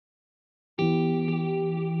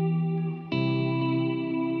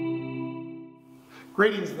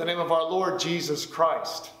Greetings in the name of our Lord Jesus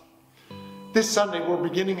Christ. This Sunday we're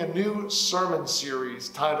beginning a new sermon series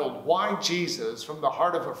titled, Why Jesus? From the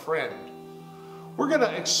Heart of a Friend. We're going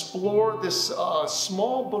to explore this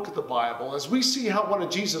small book of the Bible as we see how one of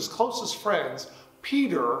Jesus' closest friends,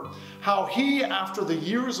 Peter, how he, after the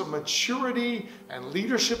years of maturity and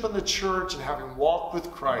leadership in the church and having walked with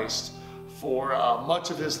Christ for much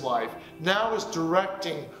of his life, now is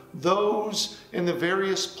directing those in the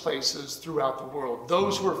various places throughout the world,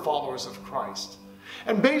 those who are followers of Christ.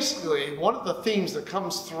 And basically, one of the themes that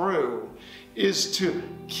comes through is to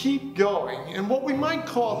keep going in what we might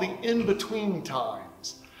call the in-between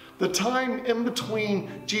times. The time in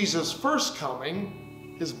between Jesus' first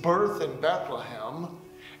coming, his birth in Bethlehem,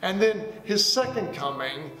 and then his second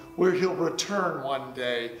coming, where he'll return one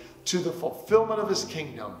day to the fulfillment of his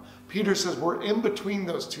kingdom. Peter says we're in between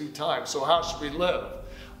those two times, so how should we live?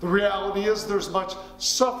 The reality is there's much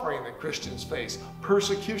suffering that Christians face,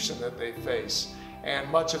 persecution that they face, and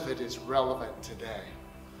much of it is relevant today.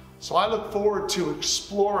 So I look forward to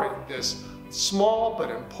exploring this small but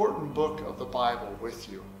important book of the Bible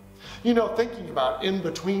with you. You know, thinking about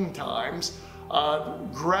in-between times,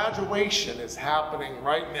 graduation is happening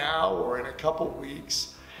right now or in a couple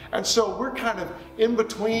weeks. And so we're kind of in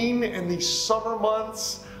between in these summer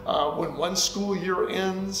months when one school year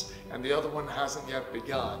ends and the other one hasn't yet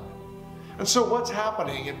begun. And so what's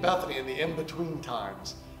happening in Bethany in the in-between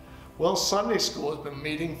times? Well, Sunday school has been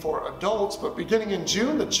meeting for adults, but beginning in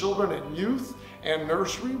June, the children and youth and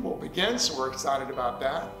nursery will begin, so we're excited about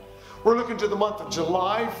that. We're looking to the month of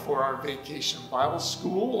July for our Vacation Bible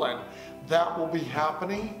School, and that will be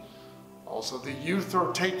happening. Also, the youth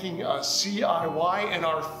are taking a CIY, and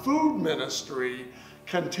our food ministry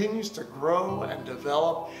continues to grow and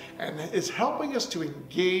develop and is helping us to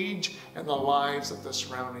engage in the lives of the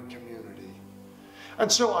surrounding community.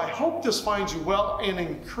 And so I hope this finds you well and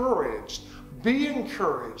encouraged. Be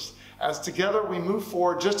encouraged as together we move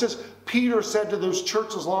forward. Just as Peter said to those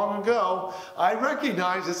churches long ago, I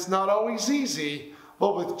recognize it's not always easy,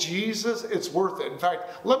 but with Jesus, it's worth it. In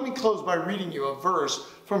fact, let me close by reading you a verse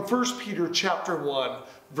from 1 Peter chapter 1,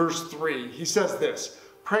 verse 3. He says this,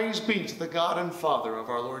 Praise be to the God and Father of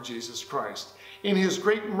our Lord Jesus Christ. In his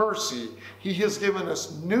great mercy, he has given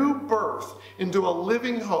us new birth into a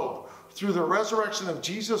living hope through the resurrection of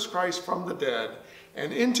Jesus Christ from the dead,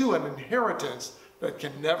 and into an inheritance that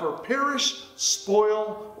can never perish,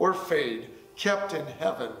 spoil, or fade, kept in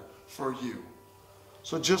heaven for you.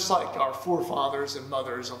 So just like our forefathers and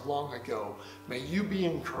mothers of long ago, may you be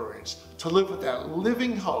encouraged to live with that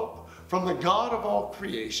living hope from the God of all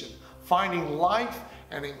creation, finding life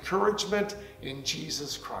and encouragement in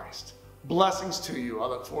Jesus Christ. Blessings to you. I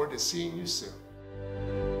look forward to seeing you soon.